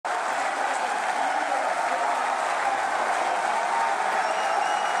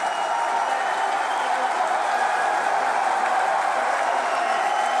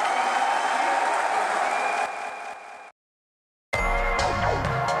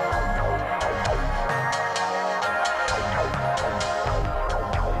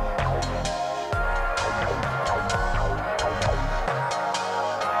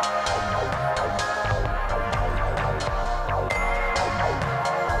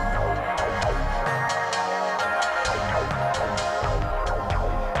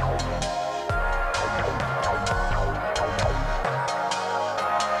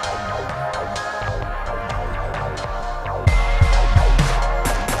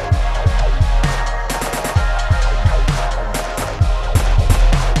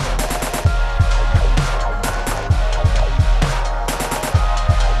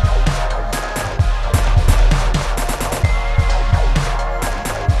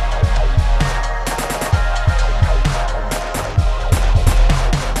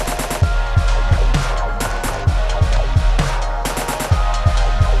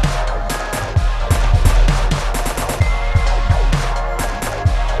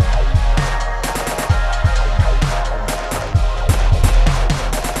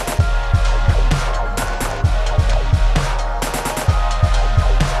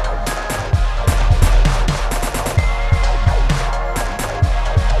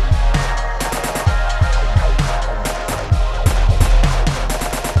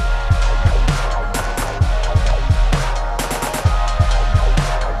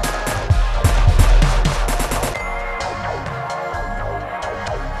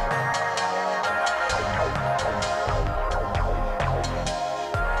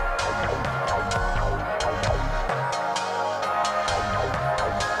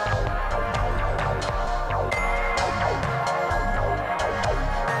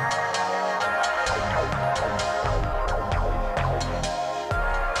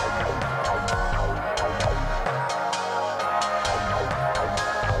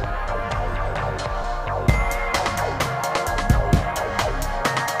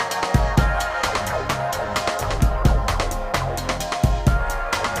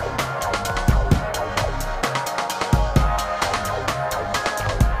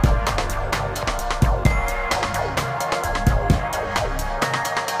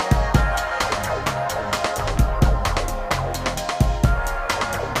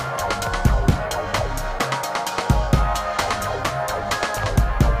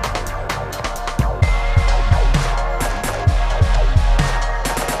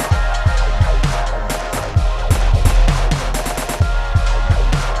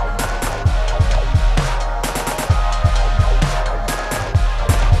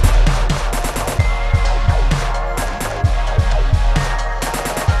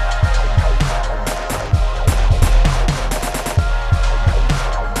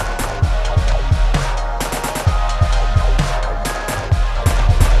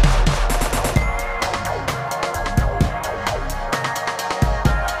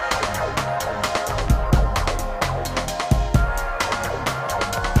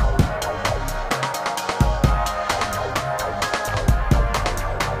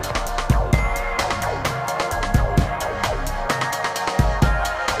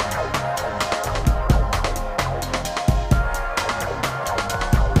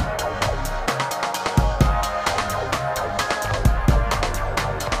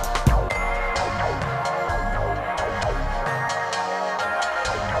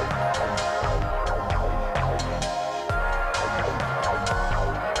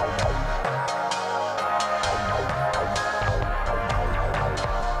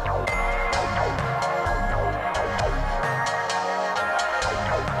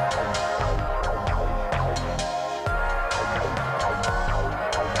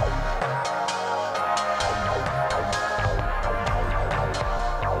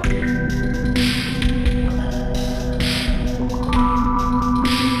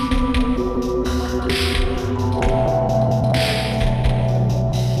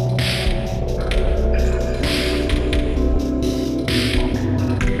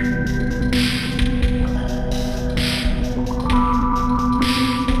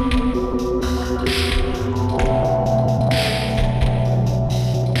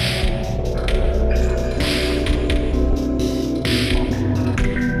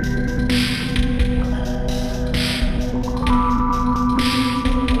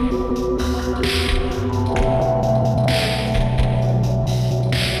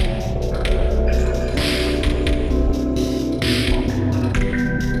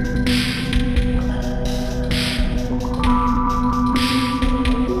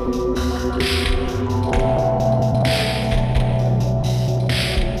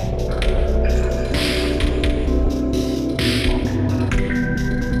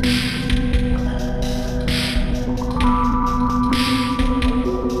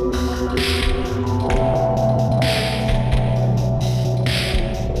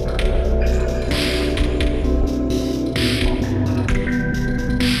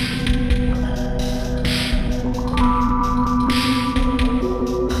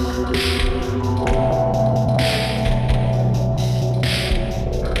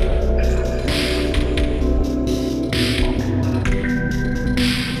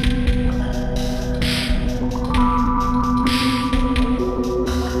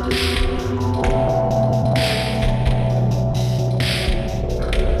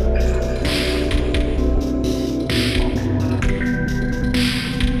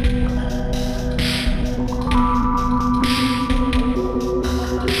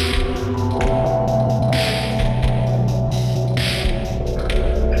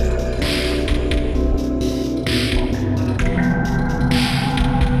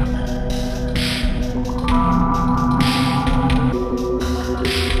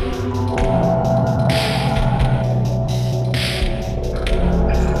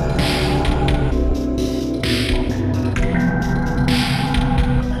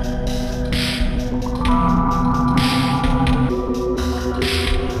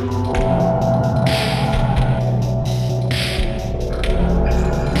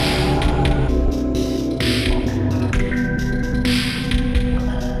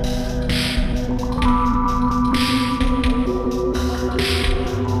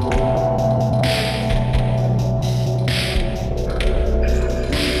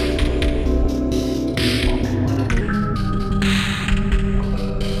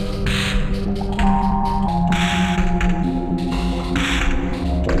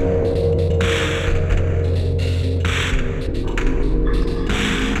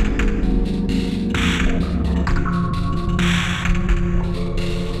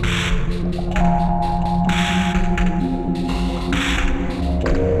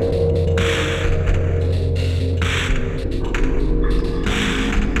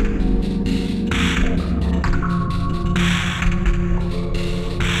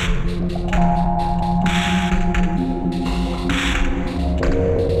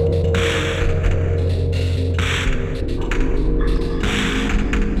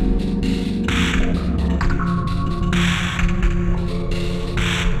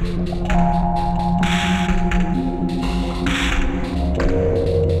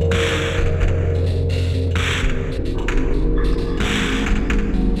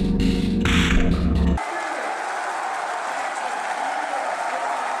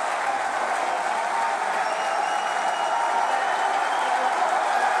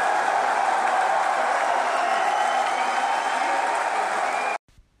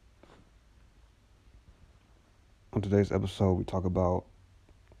today's episode, we talk about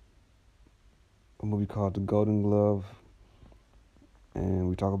a movie called The Golden Glove, and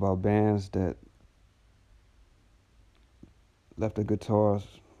we talk about bands that left their guitars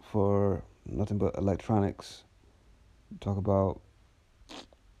for nothing but electronics. We talk about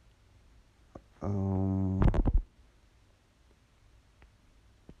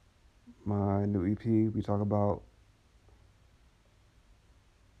my new EP. We talk about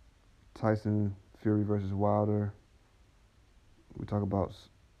Tyson Fury versus Wilder. We talk about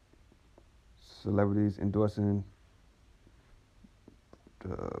celebrities endorsing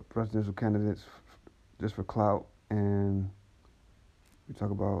the presidential candidates just for clout, and we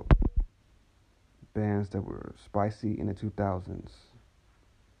talk about bands that were spicy in the 2000s,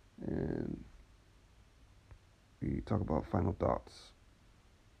 and we talk about final thoughts.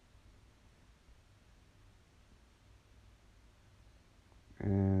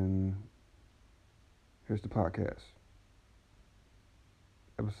 And here's the podcast,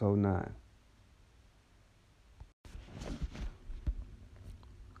 episode 9.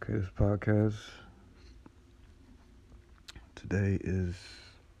 Okay, this podcast, today is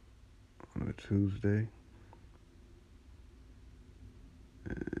on a Tuesday.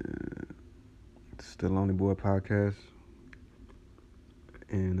 It's the Lonely Boy Podcast,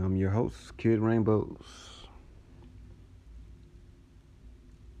 and I'm your host, Kid Rainbows.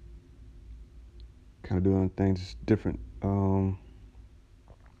 Kind of doing things different. Kind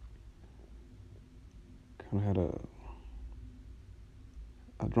of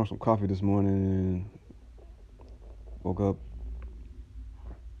I drank some coffee this morning and woke up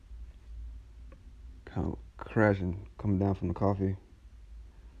kind of crashing, coming down from the coffee.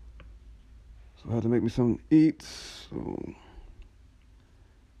 So I had to make me something to eat. So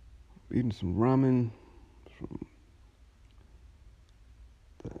eating some ramen from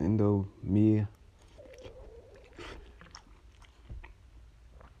the Indomie.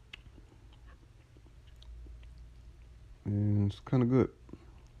 And it's kind of good.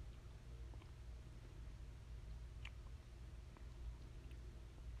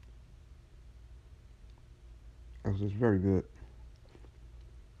 It's very good.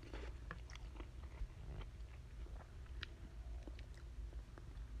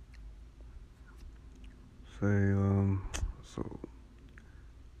 So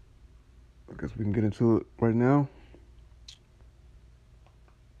I guess we can get into it right now.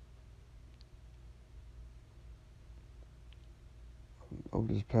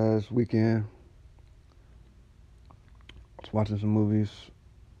 Over this past weekend, I was watching some movies.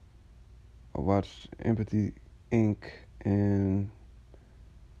 I watched Empathy Inc. and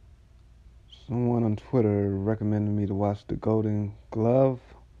someone on Twitter recommended me to watch The Golden Glove.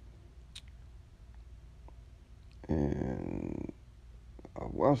 And I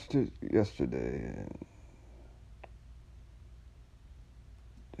watched it yesterday, and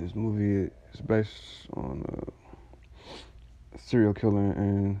this movie is based on a serial killer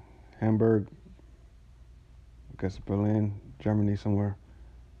in Hamburg, I guess Berlin, Germany, somewhere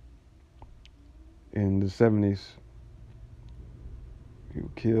in the 70s. He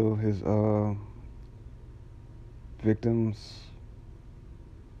would kill his victims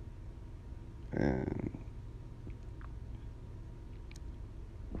and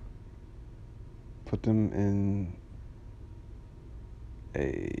put them in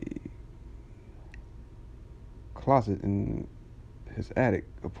a closet in his attic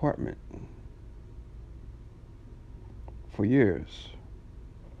apartment for years.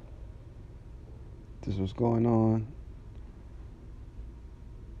 This was going on.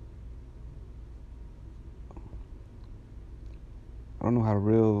 I don't know how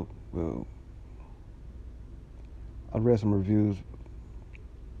real. Well, I read some reviews.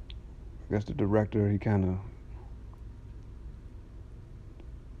 I guess the director, he kind of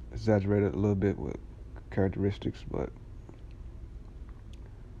exaggerated a little bit with characteristics, but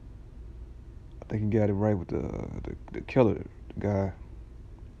I think he got it right with the killer, the guy.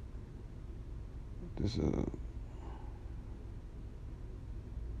 This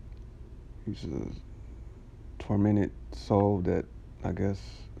he's a tormented soul that I guess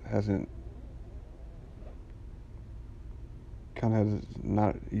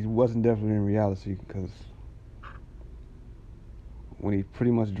he wasn't definitely in reality, because when he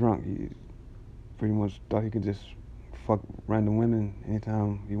pretty much drunk, he pretty much thought he could just fuck random women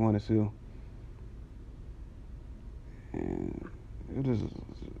anytime he wanted to. And it was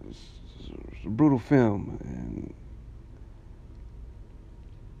a brutal film, and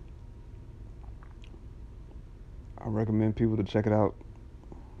I recommend people to check it out,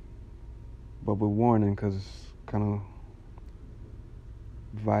 but with warning, because it's kind of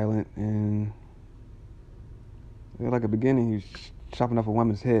violent and Yeah, like at the beginning, he's chopping off a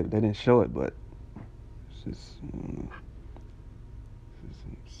woman's head. They didn't show it, but it's just, it's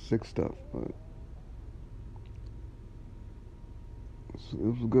some sick stuff. But it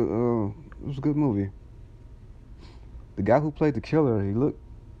was a good. It was a good movie. The guy who played the killer, he looked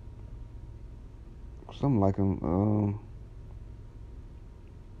something like him.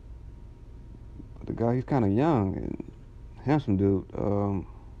 The guy, he's kind of young and handsome dude.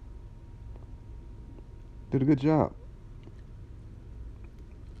 Did a good job.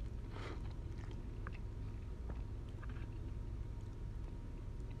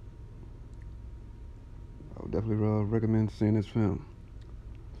 I would definitely recommend seeing this film.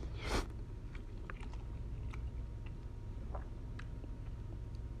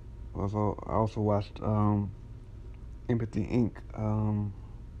 I also watched Empathy Inc.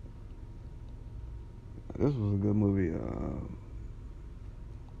 This was a good movie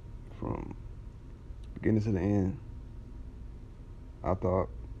from beginning to the end. I thought.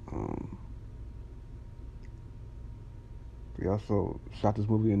 We also shot this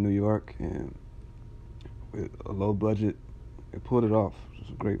movie in New York, and with a low budget, it pulled it off. It's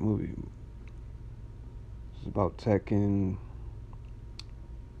a great movie. It's about tech and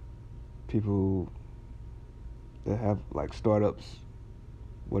people that have like startups.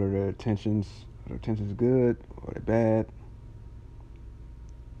 What are their intentions? Are their intentions good or are they bad?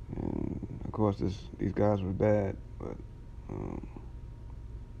 And of course, these guys were bad, but um,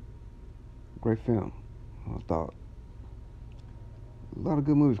 great film. I thought a lot of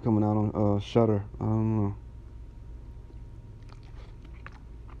good movies coming out on Shudder. I don't know.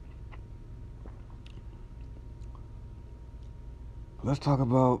 Let's talk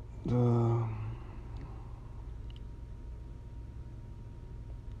about the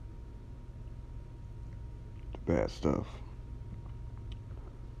bad stuff.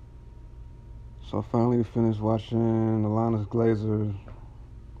 So I finally finished watching Alana Glazer,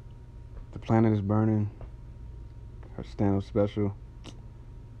 The Planet is Burning, her stand-up special.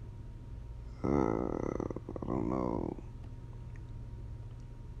 I don't know.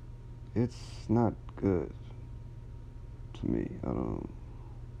 It's not good to me. I don't.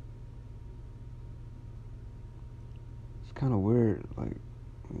 It's kind of weird. Like,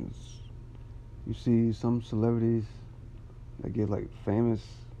 you see some celebrities that get like famous,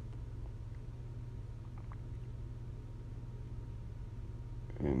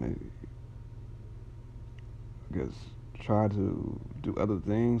 and they, I guess, try to do other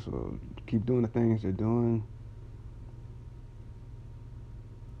things or keep doing the things they're doing.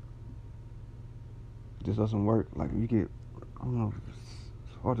 It just doesn't work. Like you get, I don't know,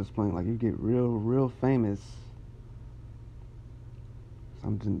 it's hard to explain. Like you get real famous.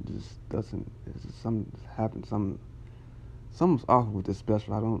 Something just doesn't. It's just something happens. Something's off with this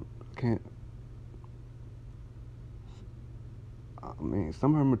special. Can't. I mean,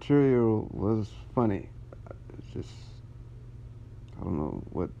 some of her material was funny. It's just, I don't know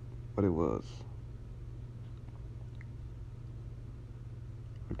what it was.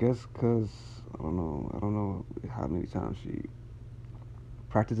 I guess because I don't know how many times she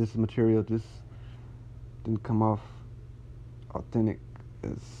practiced this material. Just didn't come off authentic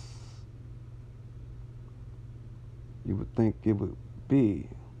as you would think it would be.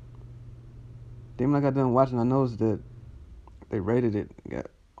 Then when I got done watching, I noticed that they rated it, got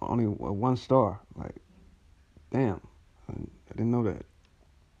only a 1 star. Like, damn, I didn't know that.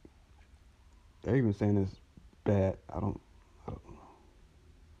 They're even saying it's bad. I don't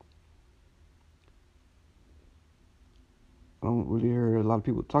really hear a lot of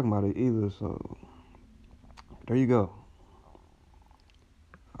people talking about it either. So there you go.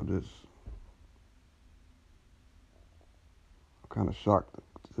 I'm just kind of shocked.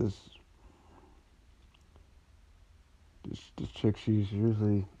 This this chick, she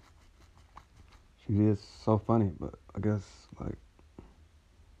is so funny, but I guess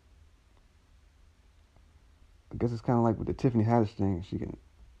it's kind of like with the Tiffany Haddish thing. She can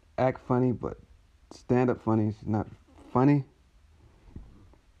act funny, but stand up funny. She's not funny.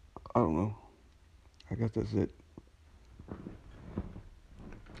 I don't know. I guess that's it.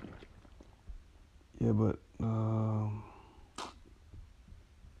 Yeah, but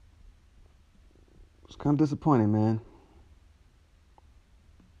it's kind of disappointing, man.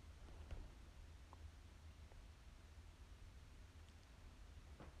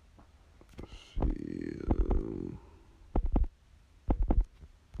 Let's see.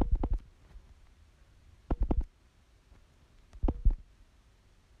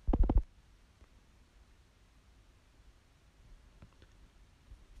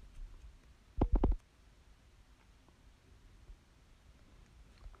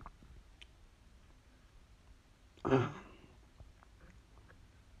 See,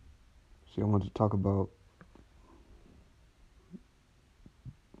 I wanted to talk about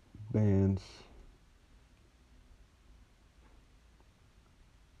bands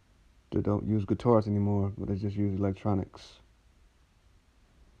that don't use guitars anymore, but they just use electronics.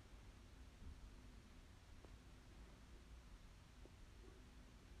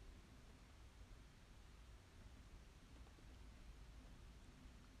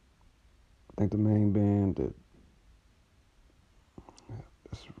 I think the main band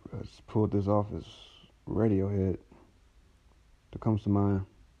has pulled this off is Radiohead. That comes to mind.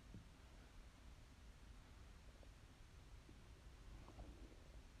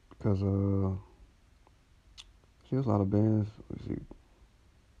 Because see, there's a lot of bands. We see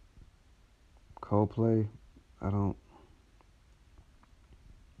Coldplay. I don't.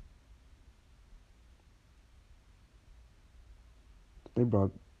 They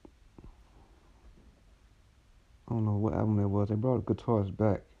brought. I don't know what album it was. They brought guitars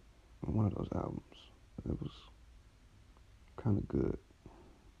back on one of those albums. It was kind of good.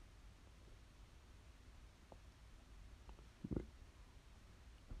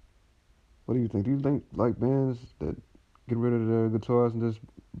 What do you think? Do you think like bands that get rid of their guitars and just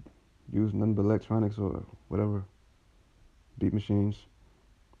use nothing but electronics or whatever beat machines?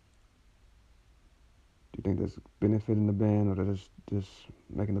 Do you think that's benefiting the band or that it's just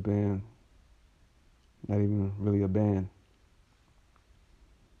making the band not even really a band?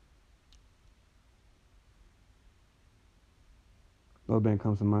 Another band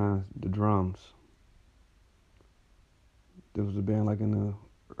comes to mind, the Drums. There was a band like in the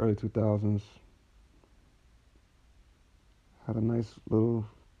early 2000s, had a nice little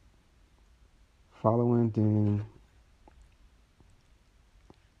following. Then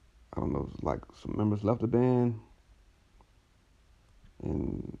I don't know, like some members left the band,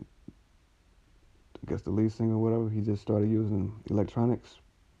 and I guess the lead singer or whatever, he just started using electronics.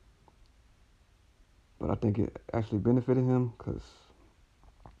 But I think it actually benefited him because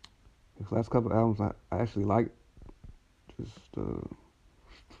his last couple albums I actually liked just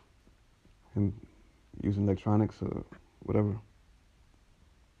him using electronics or whatever.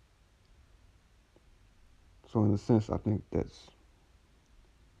 So in a sense, I think it's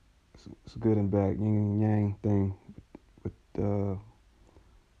a good and bad yin and yang thing with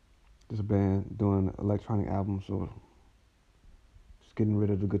this band doing electronic albums or just getting rid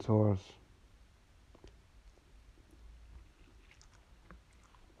of the guitars.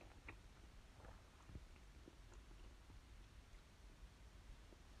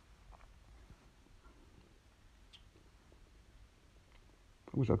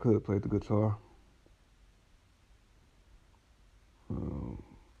 I wish I could have played the guitar. Um,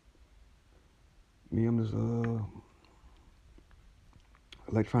 Me, I'm just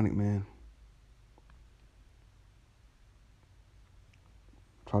electronic man.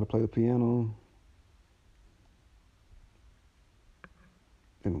 Try to play the piano,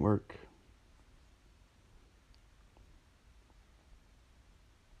 didn't work.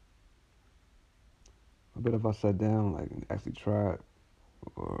 I bet if I sat down like and actually tried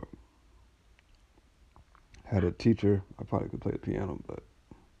or had a teacher, I probably could play the piano, but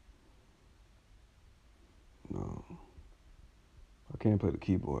no. I can play the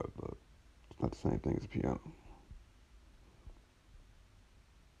keyboard, but it's not the same thing as piano.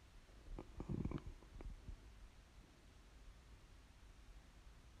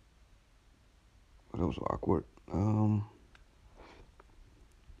 But it was awkward.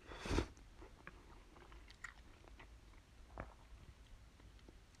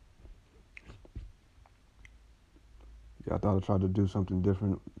 Yeah, I thought I'd try to do something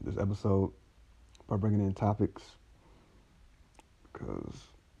different this episode by bringing in topics, because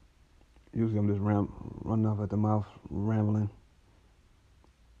usually I'm just running off at the mouth, rambling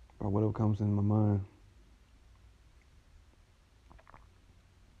about whatever comes in my mind.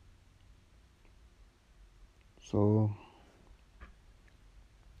 So,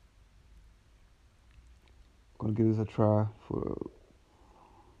 I'm gonna give this a try for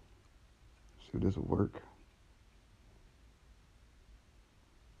see if this will work.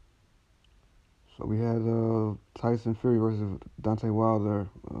 So we had Tyson Fury versus Deontay Wilder.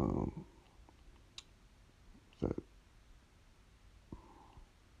 Was that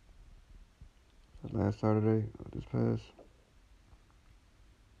last Saturday, this past?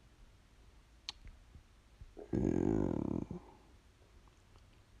 And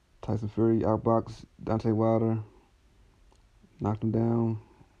Tyson Fury outboxed Deontay Wilder, knocked him down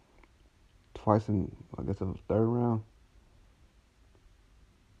twice in, I guess it was third round.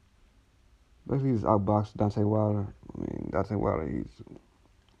 Basically, he's outboxed Deontay Wilder. I mean, Deontay Wilder, he's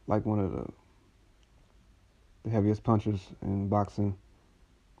like one of the the heaviest punchers in boxing.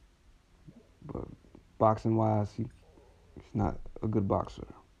 But boxing wise, he's not a good boxer,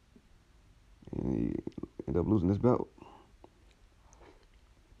 and he ended up losing his belt.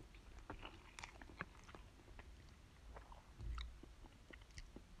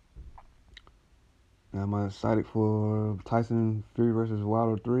 Now, am I excited for Tyson Fury versus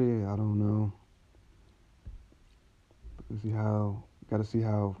Wilder 3? I don't know. Got to see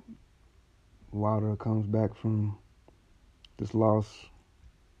how Wilder comes back from this loss.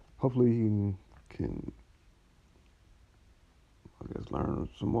 Hopefully, he can, I guess, learn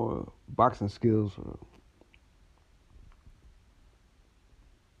some more boxing skills,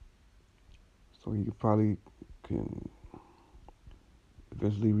 so he probably can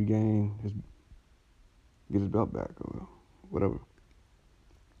eventually get his belt back or whatever.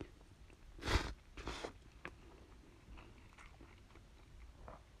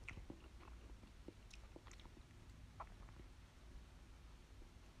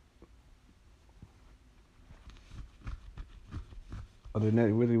 Other than that,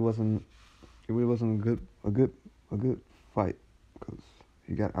 it really wasn't a good fight because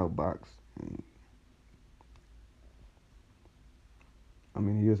he got outboxed. And, I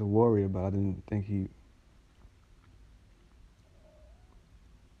mean, he is a warrior, but I didn't think he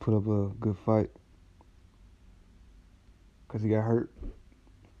put up a good fight because he got hurt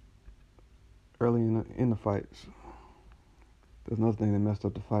early in the fights. There's another thing that messed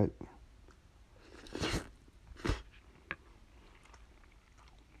up the fight.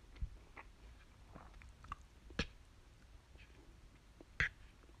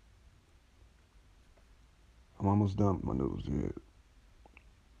 I'm almost done with my noodles, yeah.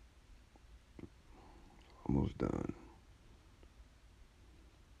 Almost done.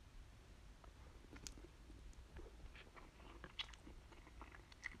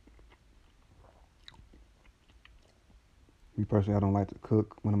 Me personally, I don't like to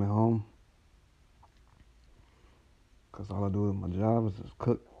cook when I'm at home because all I do with my job is just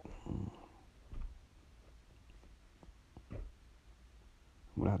cook.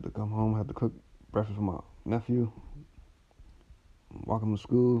 When I have to come home, I have to cook breakfast for my nephew, walk him to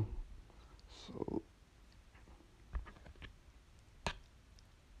school. So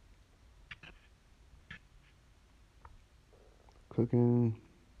cooking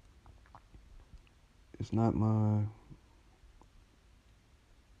is not my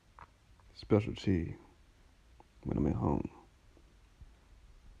specialty when I'm at home.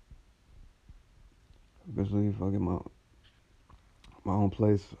 Eventually, if I get my own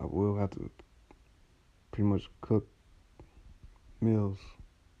place, I will have to pretty much cook meals.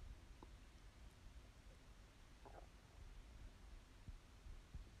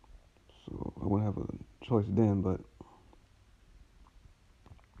 So I wouldn't have a choice then, but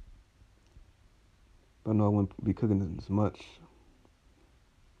I know I wouldn't be cooking as much.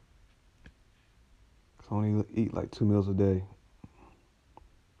 Cause I only eat like 2 meals a day,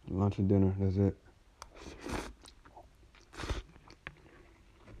 lunch and dinner. That's it.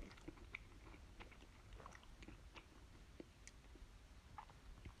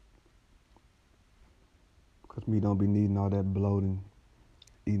 Cause me don't be needing all that bloating,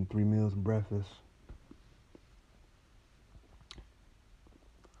 eating 3 meals of breakfast.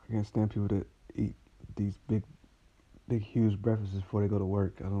 I can't stand people that eat these big, huge breakfasts before they go to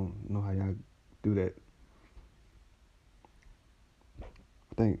work. I don't know how y'all do that.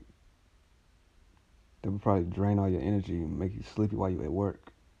 I think that would probably drain all your energy and make you sleepy while you're at work.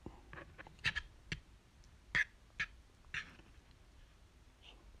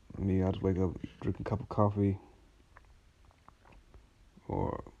 Me, I just wake up, drink a cup of coffee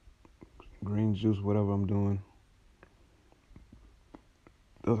or green juice, whatever I'm doing.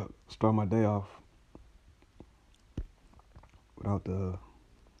 Start my day off without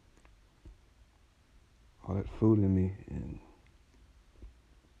all that food in me and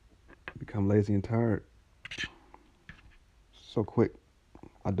become lazy and tired so quick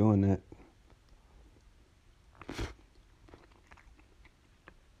by doing that.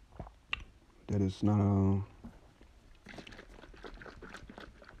 That is not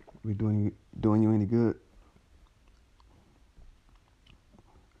be doing you any good.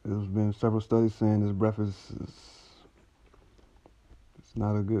 There's been several studies saying this breakfast is it's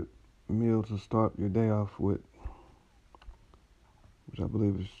not a good meal to start your day off with, which I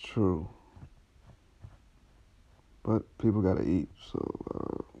believe is true. But people gotta eat,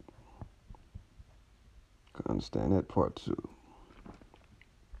 so I can understand that part too.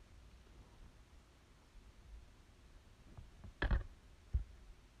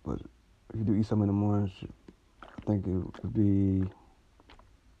 But if you do eat something in the morning, I think it would be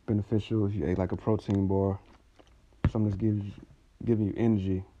beneficial if you ate like a protein bar something that's giving you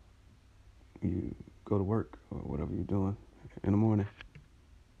energy. You go to work or whatever you're doing in the morning.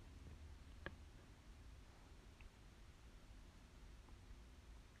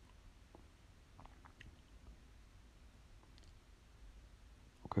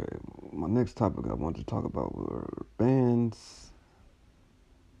 Okay, my next topic I wanted to talk about were bands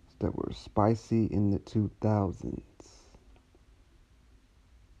that were spicy in the 2000s.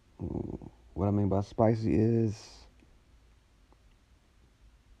 What I mean by spicy is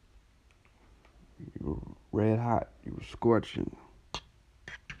you were red hot, you were scorching.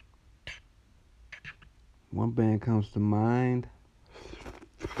 One band comes to mind.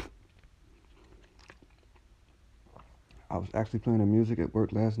 I was actually playing the music at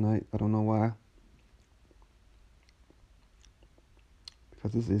work last night. I don't know why.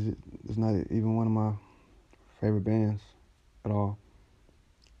 Because this is not even one of my favorite bands at all.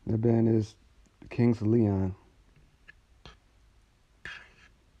 That band is the Kings of Leon.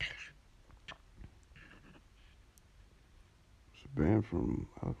 It's a band from,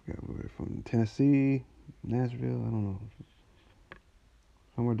 I forgot where they're from, Tennessee, Nashville, I don't know.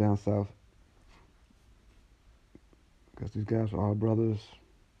 Somewhere down south. Because these guys are all brothers.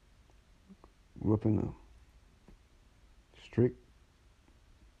 Grew up in a strict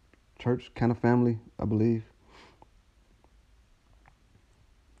church kind of family, I believe.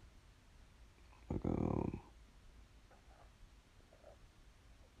 Like,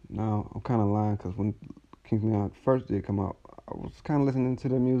 no, I'm kind of lying because when Kings of Leon first did come out, I was kind of listening to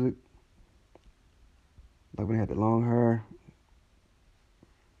their music. Like when they had the long hair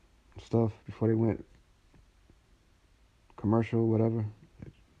and stuff before they went commercial, whatever.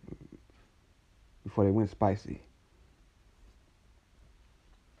 Before they went spicy.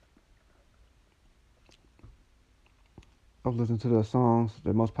 I was listening to the songs,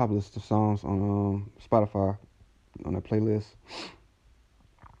 the most popular songs on Spotify, on their playlist.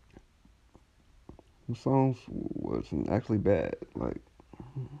 The songs wasn't actually bad. Like,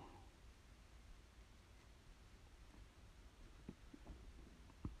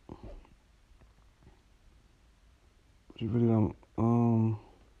 you really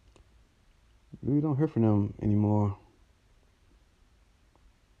don't hear from them anymore.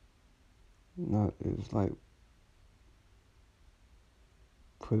 Not, it's like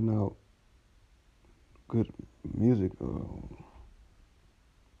putting out good music.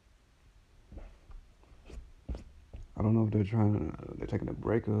 I don't know if they're taking a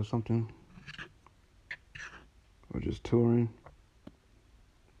break or something, or just touring.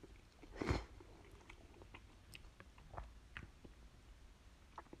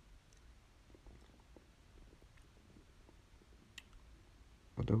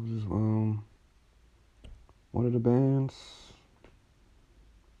 But that was one of the bands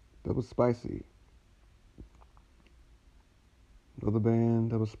that was spicy. Another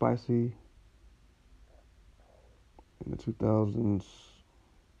band that was spicy in the 2000s.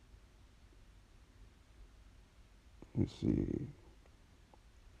 Let's see.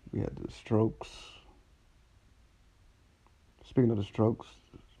 We had the Strokes. Speaking of the Strokes,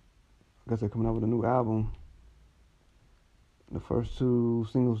 I guess they're coming out with a new album. The first two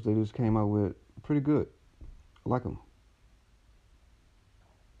singles they just came out with, pretty good. I like them.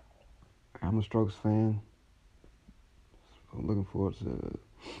 I'm a Strokes fan. So I'm looking forward to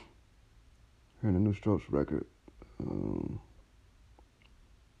hearing the new Strokes record.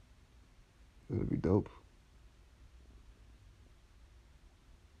 It'll be dope.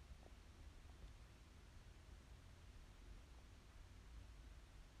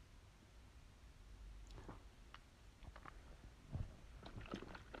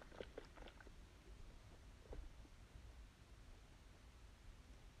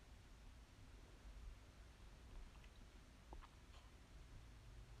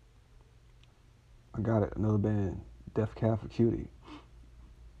 I got it. Another band, Death Cab for Cutie.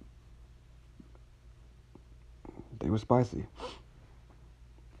 They were spicy.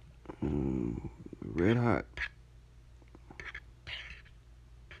 Red hot.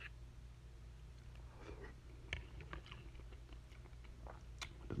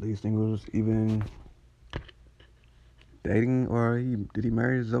 The lead singer was even dating, or did he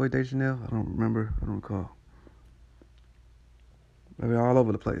marry Zoe Deschanel? I don't remember. I don't recall. Maybe all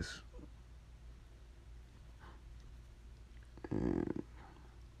over the place. And,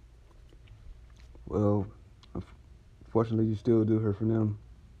 well, fortunately, you still do hear from them.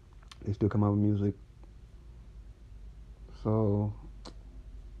 They still come out with music. So,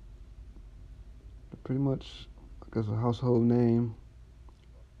 pretty much, I guess, a household name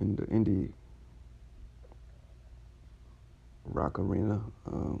in the indie rock arena.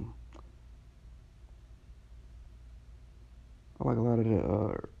 I like a lot of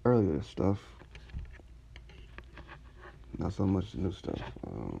the earlier stuff, not so much the new stuff.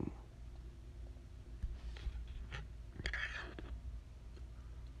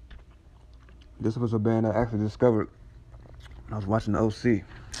 This was a band I actually discovered when I was watching the OC.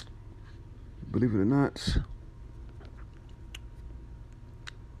 Believe it or not.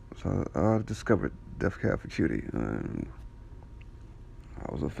 So I discovered Def Cab for Cutie, and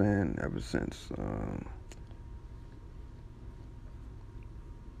I was a fan ever since.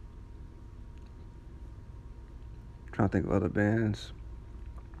 Trying to think of other bands,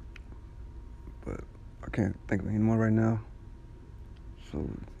 but I can't think of any more right now. So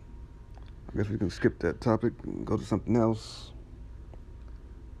I guess we can skip that topic and go to something else.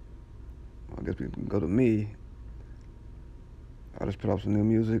 I guess we can go to me. I just put out some new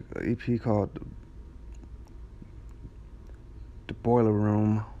music, an EP called The Boiler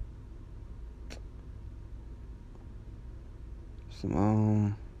Room.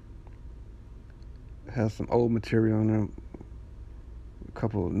 Has some old material on there, a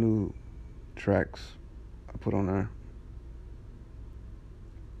couple of new tracks I put on there.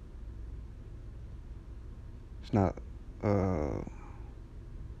 It's not, there's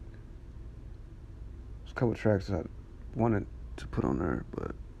a couple of tracks that I wanted to put on there,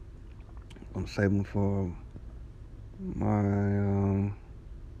 but I'm saving them for my,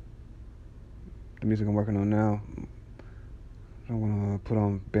 the music I'm working on now. I want to put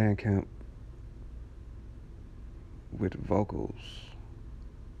on Bandcamp with vocals.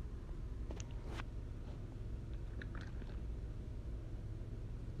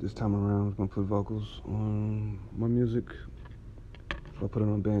 This time around, I'm going to put vocals on my music. So I put it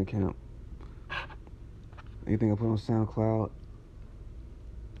on Bandcamp. Anything I put on SoundCloud,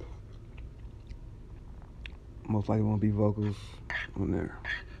 most likely won't be vocals on there.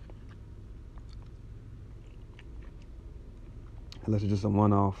 Unless it's just a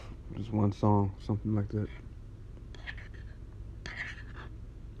one-off, just one song, something like that.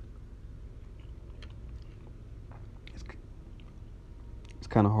 It's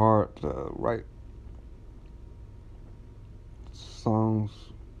kind of hard to write songs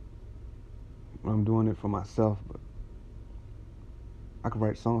when I'm doing it for myself, but I can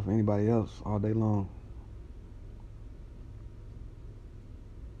write songs for anybody else all day long.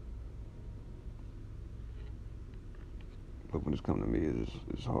 But when it's coming to me,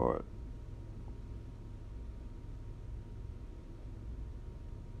 it's hard.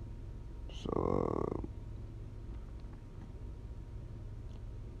 So,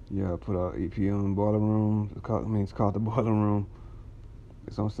 yeah, I put out EP on Boiler Room. It's called The Boiler Room.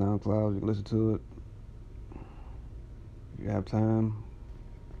 It's on SoundCloud. You can listen to it if you have time.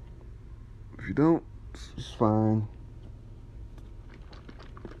 If you don't, it's fine.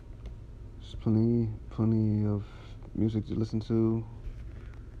 There's plenty of music to listen to.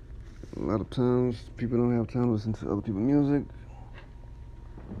 A lot of times, people don't have time to listen to other people's music.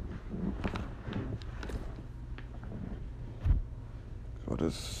 So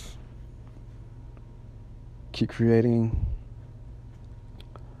just keep creating.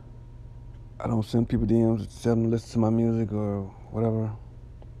 I don't send people DMs to tell them to listen to my music or whatever.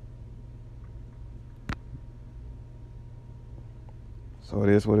 So it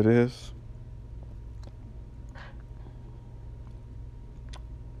is what it is.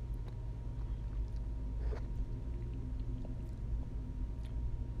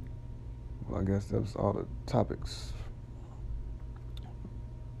 Well, I guess that was all the topics.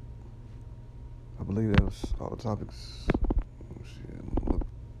 I believe that was all the topics. Look,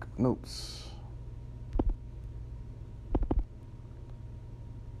 notes.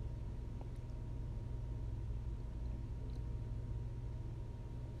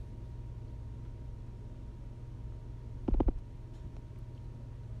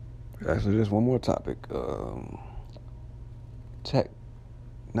 Actually, there's one more topic.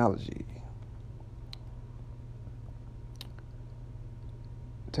 Technology.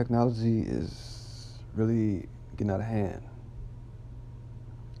 Technology is really getting out of hand.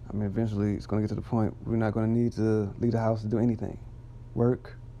 I mean, eventually it's going to get to the point we're not going to need to leave the house to do anything.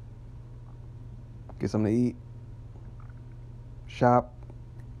 Work, get something to eat, shop.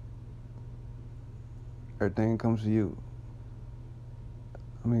 Everything comes to you.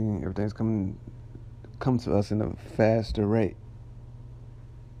 I mean, everything's come to us in a faster rate.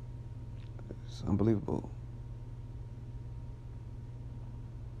 It's unbelievable.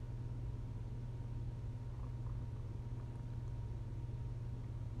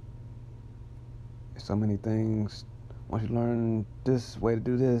 So many things. Once you learn this way to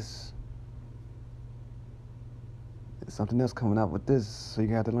do this, there's something else coming out with this, so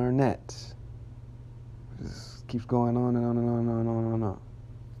you have to learn that. Just keeps going on and on and on and on and on and on.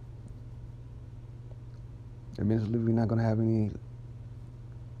 Eventually, we're not going to have any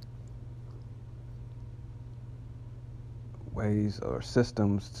ways or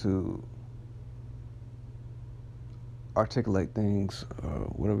systems to articulate things,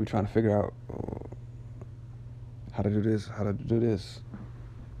 what are we trying to figure out, or how to do this,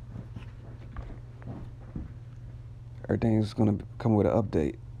 Everything's going to come with an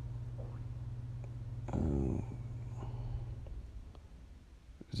update.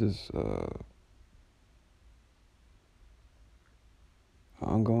 It's just an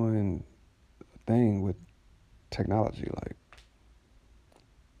ongoing thing with technology. Like,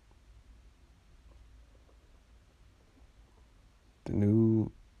 the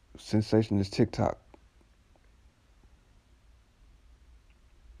new sensation is TikTok.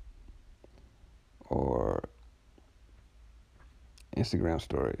 Or Instagram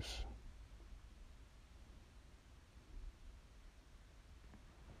stories.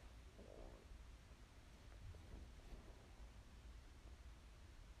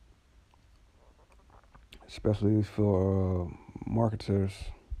 Especially for marketers.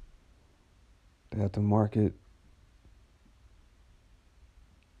 They have to market,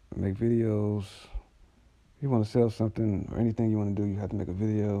 make videos. If you want to sell something or anything you want to do, you have to make a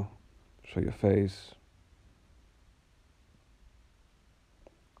video, show your face,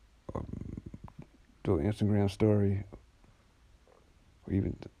 or do an Instagram story, or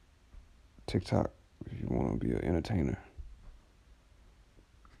even TikTok if you want to be an entertainer.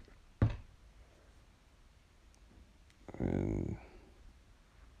 And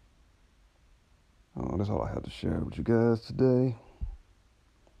that's all I have to share with you guys today.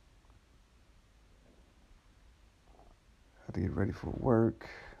 I have to get ready for work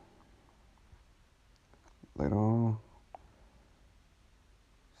later on.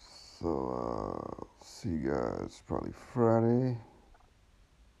 So, see you guys probably Friday.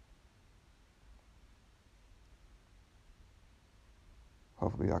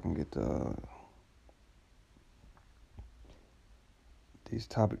 Hopefully I can get these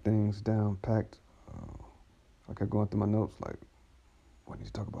topic things down packed. I kept going through my notes like, what do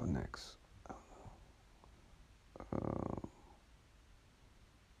you talk about next? I don't know.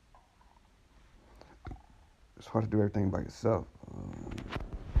 It's hard to do everything by yourself.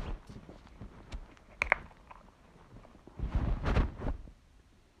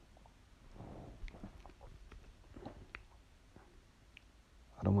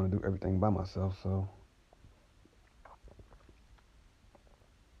 I don't want to do everything by myself, so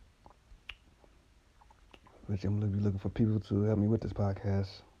I'm going to be looking for people to help me with this podcast.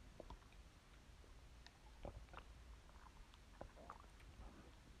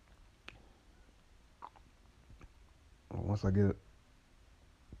 Once I get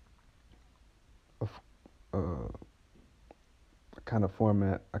a kind of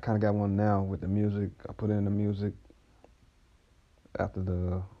format, I kind of got one now with the music. I put in the music after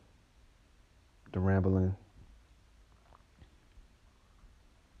the rambling.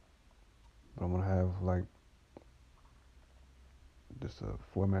 But I'm going to have like just a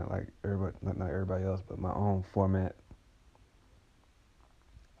format like everybody, not everybody else, but my own format.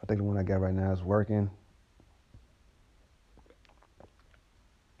 I think the one I got right now is working.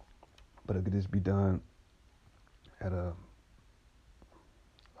 But it could just be done at a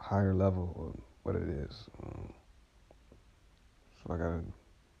higher level of what it is. So I gotta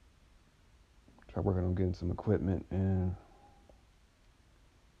try working on getting some equipment and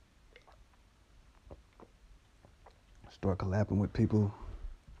start collabing with people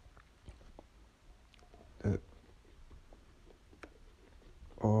that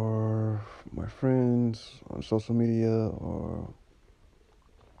are my friends on social media or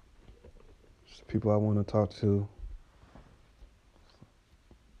just people I want to talk to.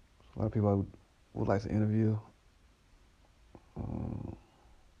 A lot of people I would like to interview. I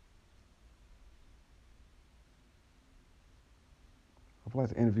would like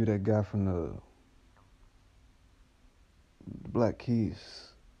to interview that guy from the Black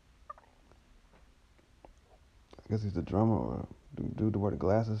Keys. I guess he's the drummer or dude to wear the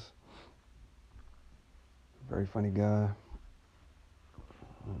glasses. Very funny guy.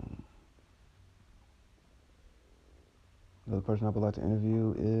 Another person I would like to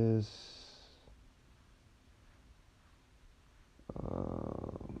interview is I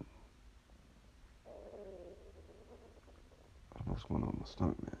don't know what's going on with my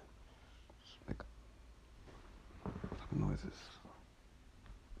stomach, man. Just make noises.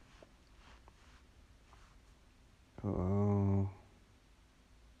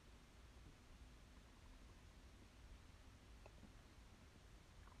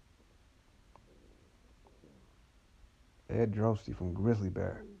 Ed Drosty from Grizzly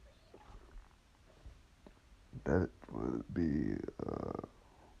Bear. That would be a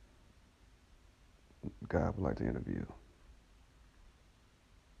guy I would like to interview.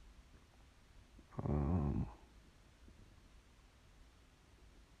 Um,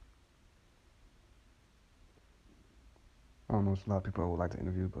 I don't know, there's a lot of people I would like to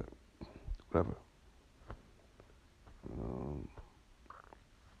interview, but whatever. Um,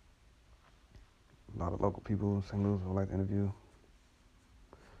 a lot of local people in St. Louis I would like to interview.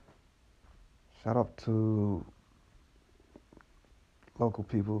 Shout out to local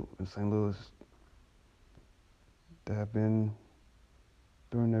people in St. Louis that have been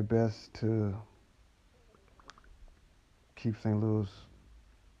doing their best to keep St. Louis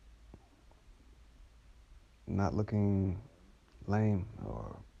not looking lame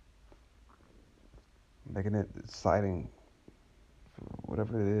or making it exciting for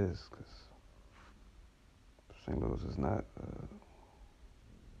whatever it is, because St. Louis is not,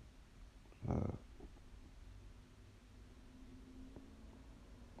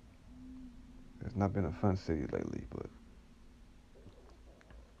 it's not been a fun city lately, but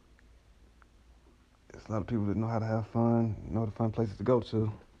there's a lot of people that know how to have fun, know the fun places to go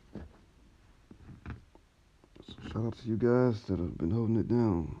to. So shout out to you guys that have been holding it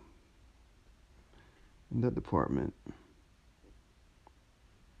down in that department.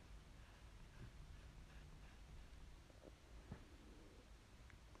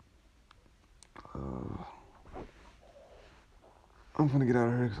 I'm gonna get out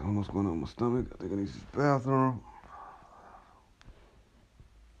of here because I don't know what's going on with my stomach. I think I need to use the bathroom.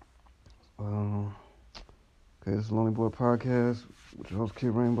 Okay, this is Lonely Boy Podcast with your host, Kid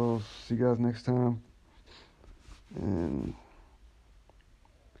Rainbows. See you guys next time. And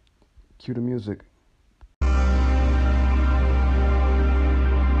cue the music.